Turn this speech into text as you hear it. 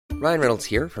Ryan Reynolds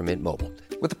here from Mint Mobile.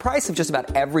 With the price of just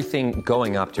about everything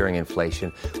going up during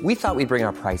inflation, we thought we'd bring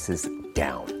our prices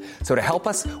down. So to help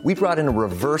us, we brought in a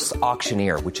reverse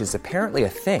auctioneer, which is apparently a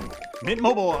thing. Mint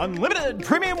Mobile Unlimited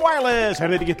Premium Wireless. How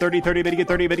to get 30, 30, bit to get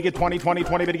 30, bit to get 20, 20,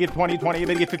 20, bit to get 20, 20,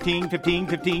 bit to get 15, 15,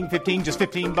 15, 15, just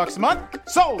 $15 a month?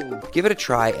 Sold! Give it a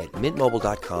try at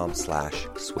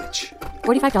mintmobile.com/switch.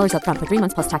 $45 up front for 3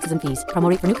 months plus taxes and fees. Promo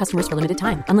rate for new customers for limited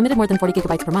time. Unlimited more than 40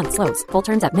 gigabytes per month. Slows full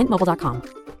terms at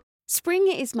mintmobile.com. Spring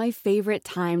is my favorite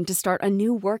time to start a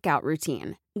new workout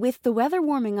routine. With the weather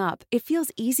warming up, it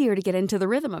feels easier to get into the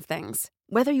rhythm of things.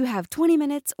 Whether you have 20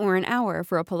 minutes or an hour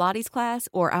for a Pilates class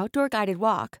or outdoor guided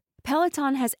walk,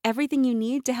 Peloton has everything you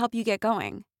need to help you get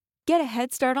going. Get a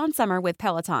head start on summer with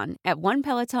Peloton at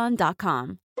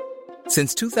onepeloton.com.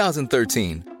 Since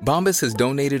 2013, Bombas has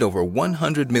donated over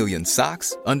 100 million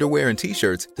socks, underwear, and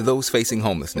T-shirts to those facing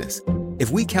homelessness. If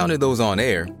we counted those on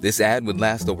air, this ad would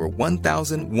last over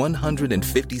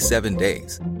 1,157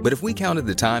 days. But if we counted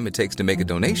the time it takes to make a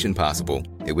donation possible,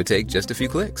 it would take just a few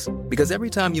clicks. Because every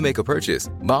time you make a purchase,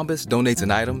 Bombas donates an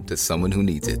item to someone who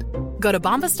needs it. Go to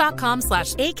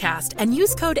bombas.com/ACAST and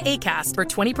use code ACAST for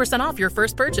 20% off your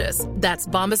first purchase. That's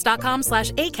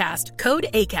bombas.com/ACAST, code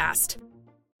ACAST.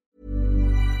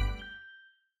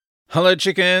 Hello,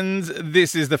 chickens.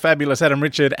 This is the fabulous Adam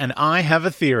Richard, and I have a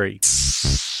theory.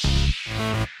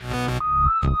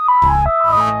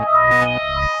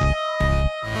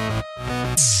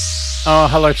 Oh,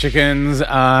 hello, chickens.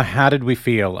 How did we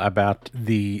feel about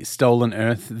the Stolen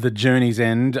Earth, The Journey's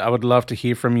End? I would love to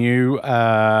hear from you.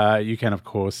 You can, of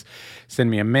course, send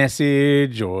me a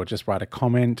message or just write a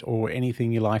comment or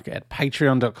anything you like at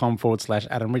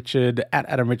patreon.com/Adam Richard, at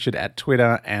Adam Richard, at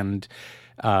Twitter, and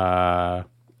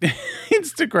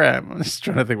Instagram. I'm just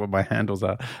trying to think what my handles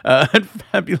are. At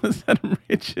Fabulous Adam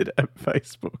Richard at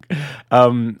Facebook.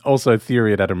 Also,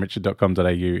 theory at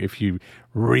adamrichard.com.au if you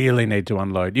really need to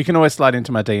unload. You can always slide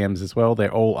into my DMs as well.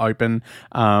 They're all open.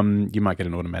 You might get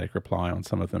an automatic reply on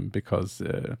some of them because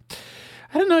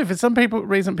I don't know, for some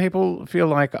reason people feel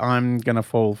like I'm going to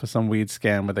fall for some weird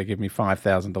scam where they give me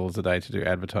 $5,000 a day to do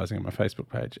advertising on my Facebook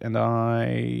page. And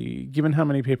given how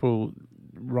many people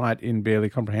write in barely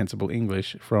comprehensible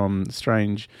English from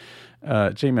strange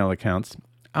Gmail accounts,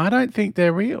 I don't think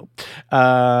they're real.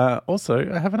 Also,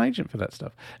 I have an agent for that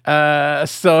stuff.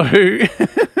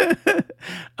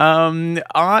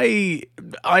 I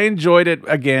enjoyed it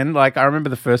again. Like, I remember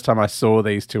the first time I saw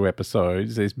these two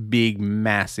episodes, this big,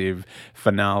 massive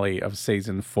finale of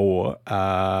season 4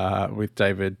 with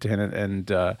David Tennant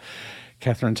and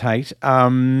Catherine Tate.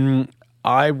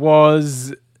 I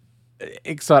was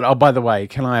excited. Oh, by the way,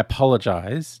 can I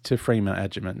apologise to Freema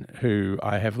Agyeman, who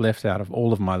I have left out of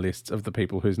all of my lists of the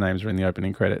people whose names are in the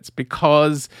opening credits,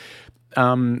 because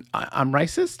I'm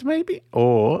racist, maybe?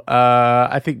 Or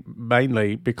I think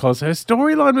mainly because her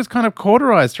storyline was kind of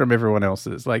cauterized from everyone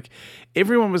else's. Like,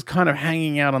 everyone was kind of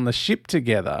hanging out on the ship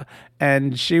together,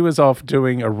 and she was off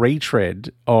doing a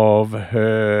retread of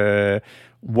her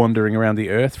wandering around the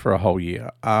earth for a whole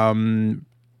year.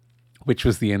 Which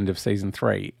was the end of season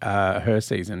 3, her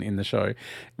season in the show,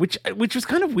 which was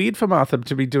kind of weird for Martha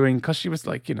to be doing, because she was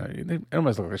like, it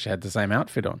almost looked like she had the same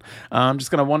outfit on. I'm just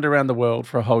going to wander around the world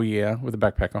for a whole year with a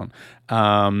backpack on,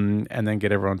 and then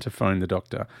get everyone to phone the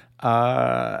doctor.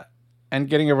 And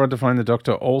getting everyone to phone the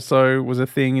doctor also was a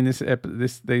thing in these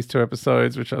two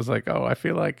episodes, which I was like, oh, I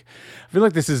feel like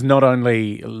this is not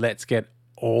only let's get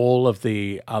all of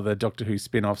the other Doctor Who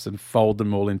spin-offs and fold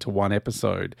them all into one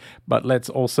episode, but let's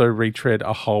also retread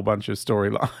a whole bunch of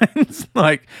storylines.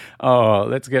 Like,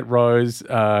 let's get Rose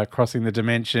crossing the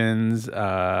dimensions,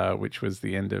 which was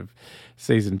the end of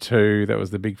season 2. That was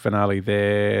the big finale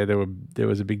there. There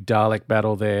was a big Dalek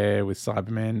battle there with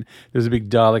Cybermen. There was a big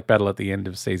Dalek battle at the end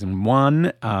of season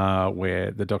 1 where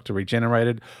the Doctor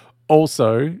regenerated.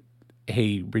 Also,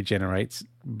 he regenerates,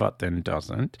 but then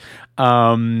doesn't.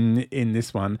 In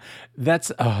this one,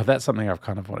 that's something I've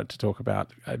kind of wanted to talk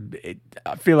about.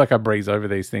 I feel like I breeze over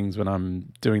these things when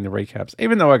I'm doing the recaps,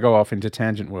 even though I go off into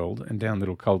tangent world and down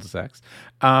little cul-de-sacs.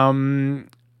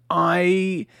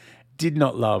 I did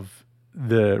not love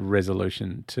the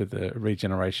resolution to the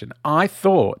regeneration. I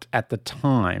thought at the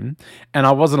time, and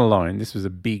I wasn't alone, this was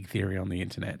a big theory on the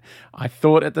internet, I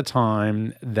thought at the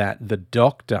time that the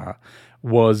Doctor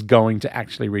was going to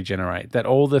actually regenerate, that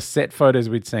all the set photos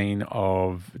we'd seen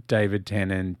of David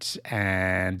Tennant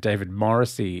and David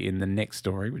Morrissey in the next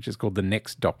story, which is called The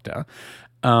Next Doctor,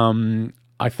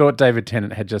 I thought David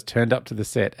Tennant had just turned up to the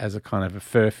set as a kind of a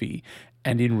furphy,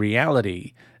 and in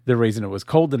reality, the reason it was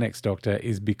called The Next Doctor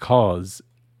is because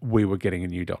we were getting a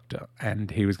new Doctor,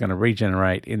 and he was going to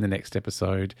regenerate in the next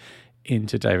episode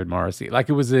into David Morrissey. Like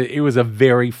it was a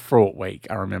very fraught week.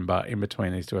 I remember in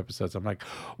between these two episodes, I'm like,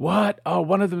 what? Oh,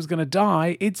 one of them's going to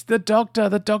die. It's the Doctor.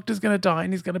 The Doctor's going to die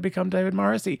and he's going to become David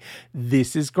Morrissey.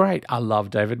 This is great. I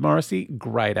love David Morrissey.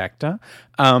 Great actor.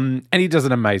 And he does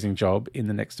an amazing job in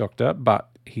The Next Doctor, but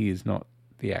he is not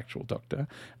the actual Doctor.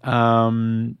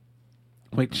 When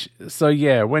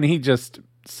he just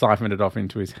siphoned it off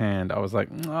into his hand, I was like,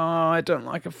 oh, I don't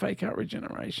like a fake out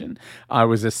regeneration. I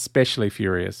was especially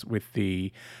furious with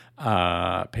the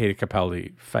Peter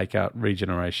Capaldi fake out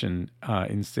regeneration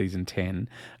in season 10,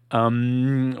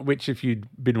 which if you'd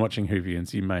been watching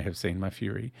Whovians, you may have seen my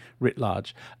fury writ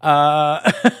large.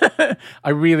 I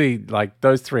really like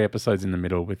those 3 episodes in the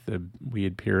middle with the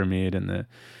weird pyramid and the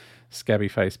scabby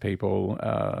face people,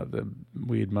 the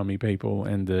weird mummy people,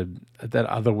 and that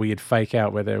other weird fake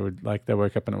out where they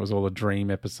woke up and it was all a dream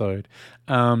episode.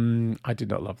 I did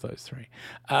not love those 3.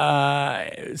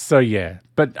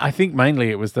 But I think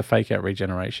mainly it was the fake out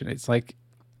regeneration. It's like,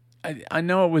 I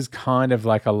know it was kind of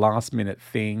like a last minute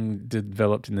thing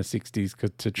developed in the 60s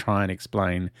to try and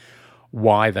explain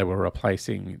why they were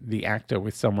replacing the actor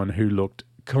with someone who looked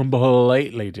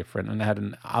completely different and had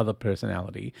an other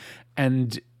personality,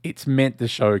 and it's meant the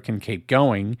show can keep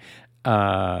going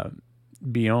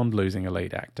beyond losing a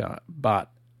lead actor,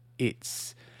 but I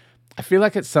feel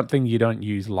like it's something you don't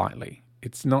use lightly.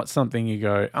 It's not something you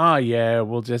go, oh yeah,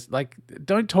 we'll just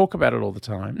don't talk about it all the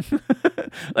time.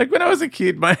 Like when I was a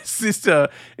kid, my sister,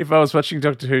 if I was watching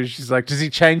Doctor Who, she's like, does he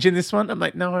change in this one? I'm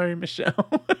like, no,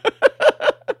 Michelle.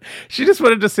 She just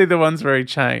wanted to see the ones where he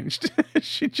changed.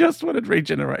 She just wanted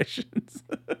regenerations.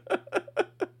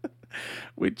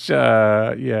 Which,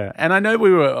 And I know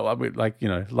we were,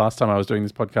 last time I was doing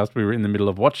this podcast, we were in the middle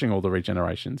of watching all the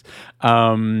regenerations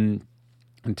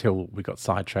until we got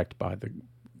sidetracked by the,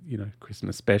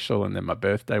 Christmas special and then my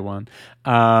birthday one.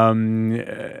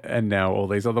 And now all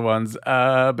these other ones.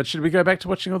 But should we go back to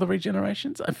watching all the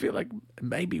regenerations? I feel like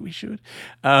maybe we should.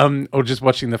 Or just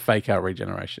watching the fake out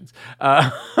regenerations.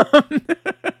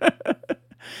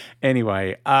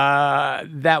 Anyway,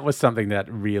 that was something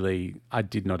that really I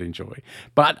did not enjoy.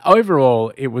 But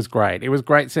overall, it was great. It was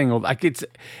great seeing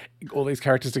all these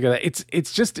characters together.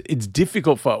 It's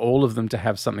difficult for all of them to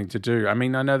have something to do. I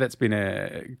mean, I know that's been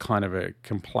a kind of a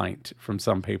complaint from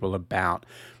some people about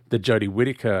the Jodie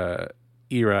Whittaker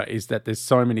era, is that there's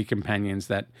so many companions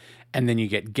and then you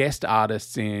get guest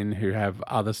artists in who have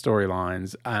other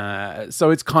storylines.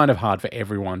 So it's kind of hard for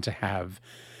everyone to have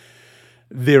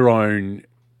their own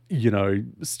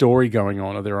story going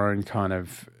on, or their own kind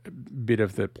of bit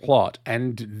of the plot.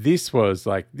 And this was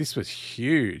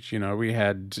huge. We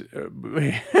had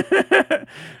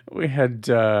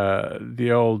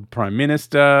the old Prime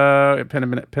Minister,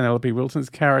 Penelope Wilton's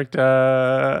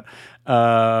character.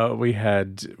 We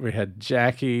had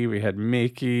Jackie, we had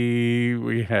Mickey,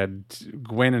 we had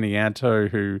Gwen and Ianto,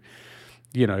 who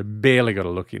barely got a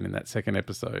look in that second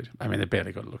episode. I mean, they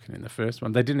barely got a look in the first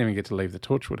one. They didn't even get to leave the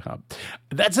Torchwood Hub.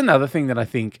 That's another thing that I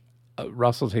think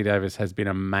Russell T Davies has been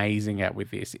amazing at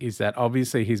with this, is that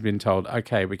obviously he's been told,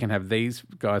 okay, we can have these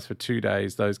guys for 2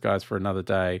 days, those guys for another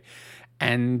day.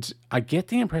 And I get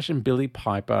the impression Billie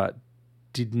Piper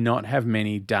did not have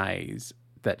many days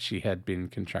that she had been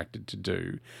contracted to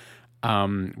do.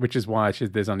 Which is why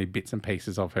there's only bits and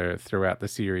pieces of her throughout the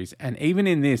series. And even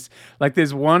in this,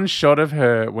 there's one shot of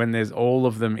her when there's all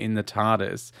of them in the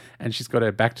TARDIS and she's got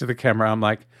her back to the camera. I'm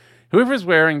like, whoever's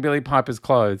wearing Billie Piper's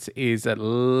clothes is at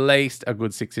least a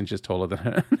good 6 inches taller than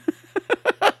her.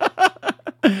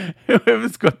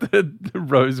 Whoever's got the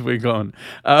rose wig on.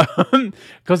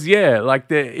 Because,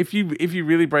 if you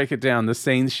really break it down, the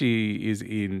scenes she is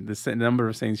in, the number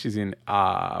of scenes she's in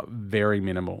are very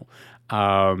minimal.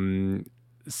 I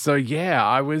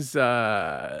was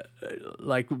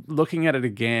looking at it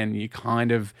again, you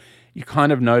kind of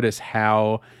notice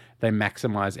how they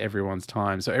maximize everyone's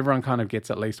time. So everyone kind of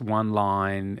gets at least one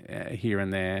line here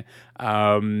and there.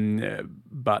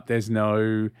 But there's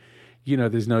no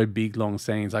big long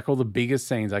scenes. All the biggest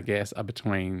scenes, I guess, are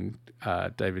between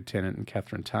David Tennant and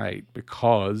Catherine Tate,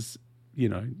 because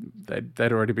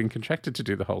they'd already been contracted to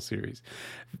do the whole series.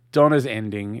 Donna's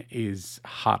ending is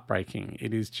heartbreaking.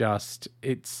 It is just,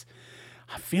 I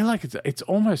feel like it's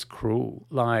almost cruel.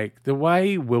 The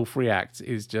way Wilf reacts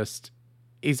is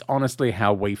honestly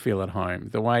how we feel at home.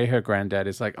 The way her granddad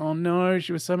is like, oh no,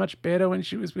 she was so much better when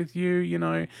she was with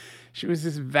you. She was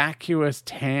this vacuous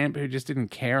tamp who just didn't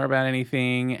care about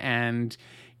anything. And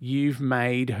you've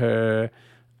made her,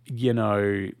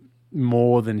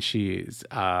 more than she is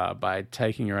by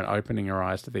taking her and opening her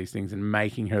eyes to these things and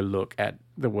making her look at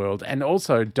the world. And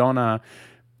also Donna,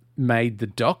 made the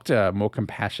doctor more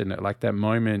compassionate, like that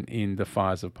moment in the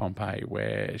fires of Pompeii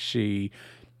where she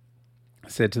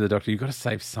said to the doctor, you've got to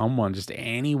save someone, just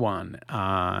anyone.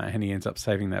 And he ends up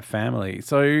saving that family.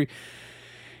 So,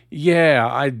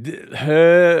 yeah,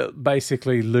 her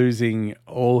basically losing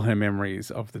all her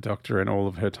memories of the doctor and all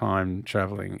of her time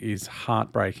traveling is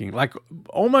heartbreaking. Like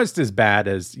almost as bad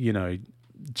as, you know,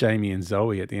 Jamie and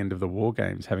Zoe at the end of the War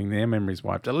Games having their memories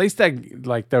wiped. At least they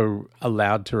were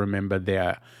allowed to remember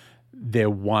their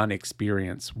one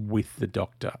experience with the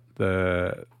doctor.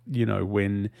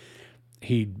 When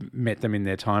he'd met them in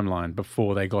their timeline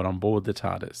before they got on board the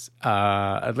TARDIS.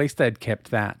 At least they'd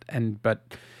kept that.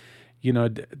 But you know,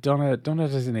 Donna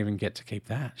doesn't even get to keep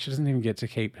that. She doesn't even get to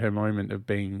keep her moment of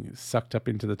being sucked up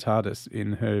into the TARDIS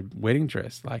in her wedding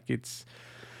dress. Like it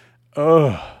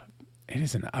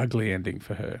is an ugly ending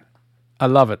for her. I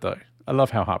love it though. I love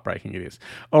how heartbreaking it is.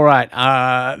 All right,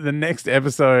 the next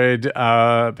episode,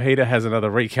 Peter has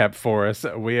another recap for us.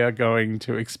 We are going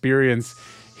to experience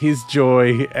his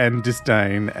joy and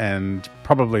disdain and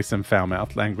probably some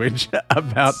foul-mouthed language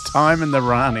about time and the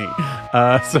Rani.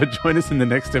 So join us in the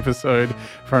next episode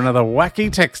for another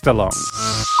wacky text-along.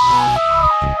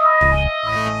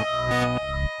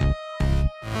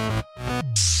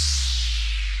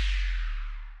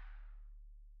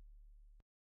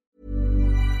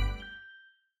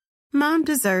 Mom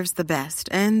deserves the best,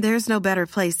 and there's no better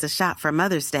place to shop for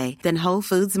Mother's Day than Whole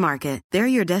Foods Market. They're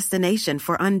your destination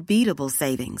for unbeatable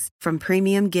savings, from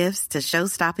premium gifts to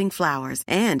show-stopping flowers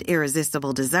and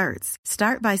irresistible desserts.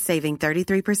 Start by saving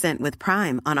 33% with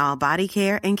Prime on all body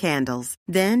care and candles.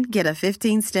 Then get a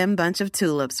 15-stem bunch of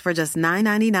tulips for just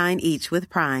 $9.99 each with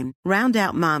Prime. Round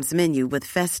out Mom's menu with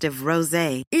festive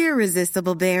rosé,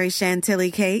 irresistible berry chantilly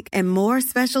cake, and more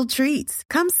special treats.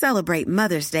 Come celebrate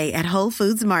Mother's Day at Whole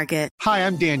Foods Market. Hi,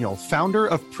 I'm Daniel, founder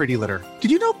of Pretty Litter.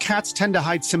 Did you know cats tend to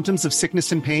hide symptoms of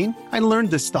sickness and pain? I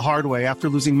learned this the hard way after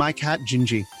losing my cat,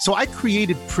 Gingy. So I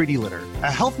created Pretty Litter,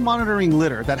 a health monitoring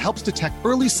litter that helps detect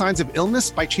early signs of illness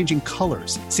by changing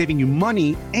colors, saving you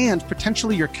money and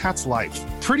potentially your cat's life.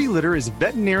 Pretty Litter is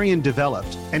veterinarian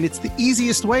developed, and it's the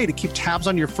easiest way to keep tabs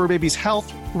on your fur baby's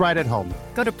health right at home.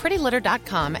 Go to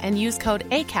prettylitter.com and use code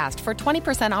ACAST for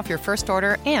 20% off your first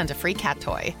order and a free cat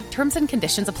toy. Terms and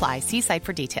conditions apply. See site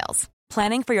for details.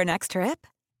 Planning for your next trip?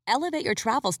 Elevate your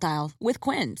travel style with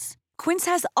Quince. Quince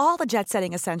has all the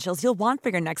jet-setting essentials you'll want for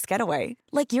your next getaway,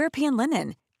 like European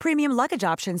linen, premium luggage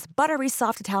options, buttery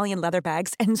soft Italian leather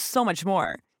bags, and so much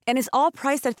more. And is all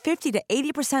priced at 50 to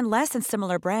 80% less than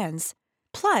similar brands.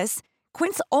 Plus,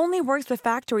 Quince only works with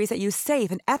factories that use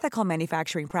safe and ethical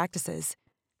manufacturing practices.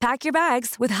 Pack your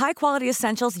bags with high-quality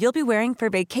essentials you'll be wearing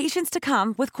for vacations to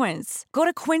come with Quince. Go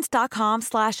to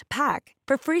quince.com/pack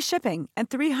for free shipping and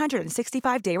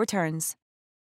 365-day returns.